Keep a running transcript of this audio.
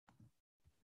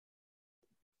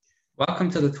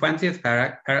Welcome to the 20th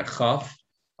parak, Parak Chof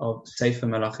of Sefer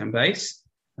Melachim Beis.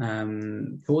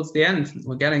 Towards the end,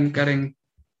 we're getting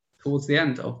towards the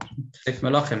end of Sefer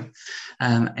Melachim.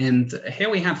 And here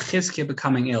we have Chizkiah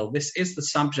becoming ill. This is the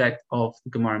subject of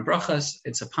the Gemara in Brachas.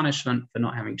 It's a punishment for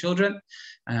not having children.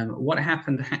 What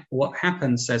happened,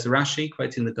 says Rashi,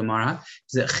 quoting the Gemara,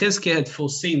 is that Chizkiah had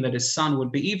foreseen that his son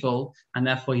would be evil, and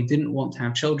therefore he didn't want to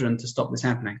have children to stop this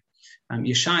happening.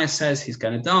 Yeshaya says he's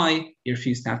going to die. He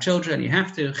refused to have children. You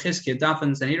have to. Chizkiah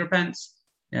davens and he repents.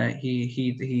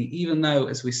 He even though,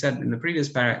 as we said in the previous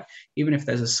parak, even if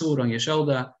there's a sword on your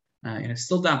shoulder,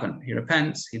 still daven. He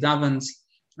repents. He davens.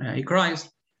 He cries.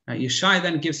 Yeshaya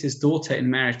then gives his daughter in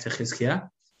marriage to Chizkiah.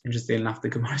 Interestingly enough, the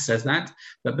Gemara says that.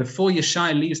 But before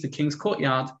Yeshaya leaves the king's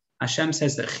courtyard, Hashem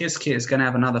says that Chizkiah is going to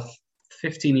have another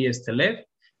 15 years to live,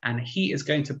 and he is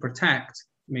going to protect.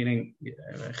 Meaning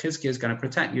Chizkiah is going to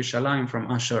protect Yerushalayim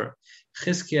from Ashur.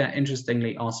 Chizkiah,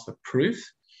 interestingly, asked for proof,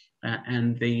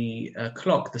 and the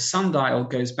clock, the sundial,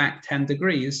 goes back 10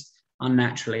 degrees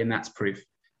unnaturally, and that's proof.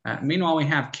 Meanwhile, we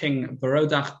have King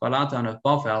Berodach Baladan of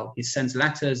Bavel. He sends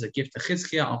letters, a gift to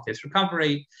Chizkiah after his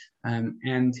recovery,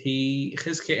 and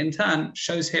Chizkiah in turn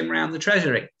shows him around the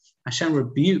treasury. Hashem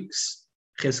rebukes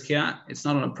Chizkiah. It's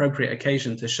not an appropriate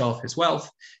occasion to show off his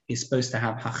wealth. He's supposed to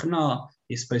have hachna.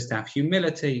 He's supposed to have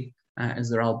humility, as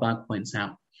the Ralbag points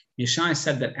out. Yeshaya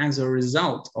said that as a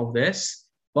result of this,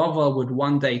 Bavel would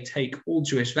one day take all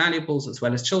Jewish valuables as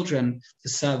well as children to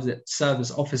serve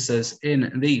as officers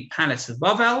in the palace of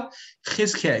Bavel.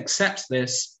 Chizkiah accepts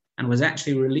this and was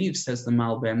actually relieved, says the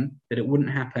Malbim, that it wouldn't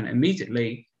happen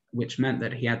immediately, which meant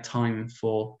that he had time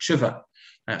for tshuva.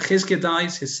 Chizkiah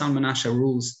dies, his son Menashe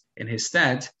rules in his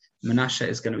stead. Menashe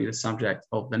is going to be the subject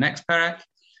of the next parak,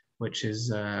 which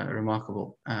is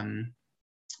remarkable.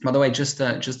 By the way, just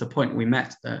a point, we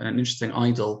met an interesting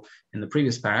idol in the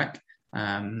previous parak.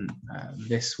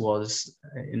 This was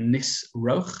in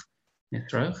Nisroch,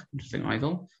 interesting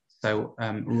idol. So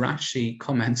Rashi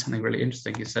comments something really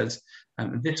interesting. He says,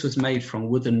 this was made from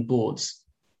wooden boards.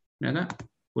 You know that?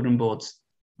 Wooden boards.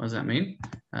 What does that mean?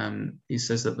 He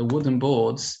says that the wooden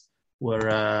boards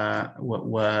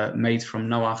were made from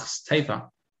Noach's teva.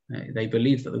 They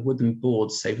believe that the wooden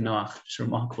boards save Noach. It's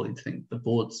remarkable to think the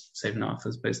boards save Noach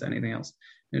as opposed to anything else.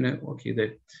 What can you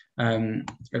do?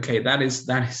 Okay, that is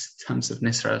in terms of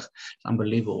Nisrach. It's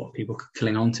unbelievable what people could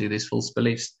cling on to, these false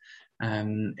beliefs.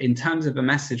 In terms of a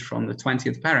message from the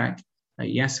 20th parak,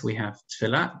 yes, we have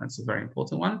tefillah. That's a very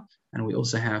important one. And we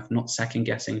also have not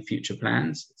second-guessing future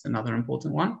plans. It's another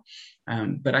important one.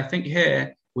 But I think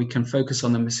here we can focus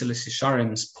on the Mesilas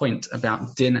Yesharim's point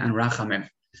about din and rachamim,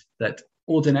 that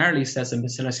ordinarily says in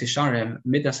Mesilas Yesharim,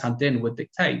 Midas Hadin would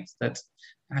dictate that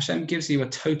Hashem gives you a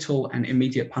total and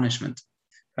immediate punishment.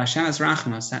 But Hashem has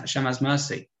rachmas, Hashem has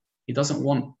mercy. He doesn't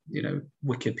want,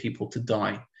 wicked people to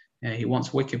die. He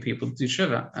wants wicked people to do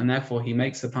tshuva, and therefore he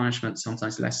makes the punishment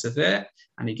sometimes less severe,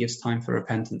 and he gives time for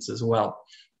repentance as well.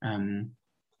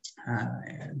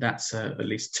 That's at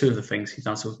least two of the things he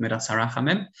does with Midas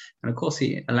HaRachamim, and of course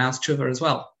he allows tshuva as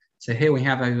well. So here we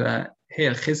have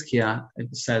here Chizkiah,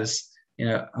 it says,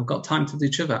 I've got time to do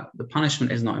tshuva. The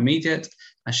punishment is not immediate.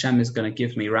 Hashem is going to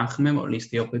give me rachamim, or at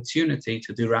least the opportunity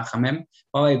to do rachamim.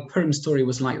 By the way, Purim's story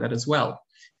was like that as well.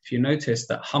 If you notice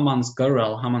that Haman's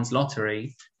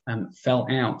lottery, fell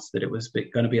out, that it was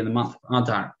going to be in the month of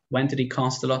Adar. When did he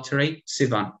cast the lottery?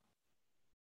 Sivan.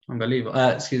 Unbelievable.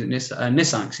 Nisan,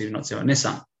 not Sivan,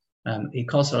 Nisan. He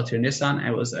cast the lottery in Nisan, and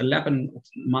it was 11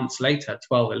 months later,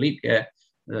 12, a leap year,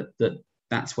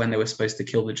 that's when they were supposed to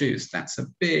kill the Jews. That's a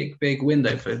big, big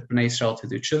window for Bnei Israel to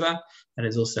do tshuva. That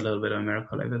is also a little bit of a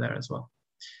miracle over there as well.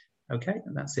 Okay,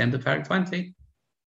 and that's the end of Parak 20.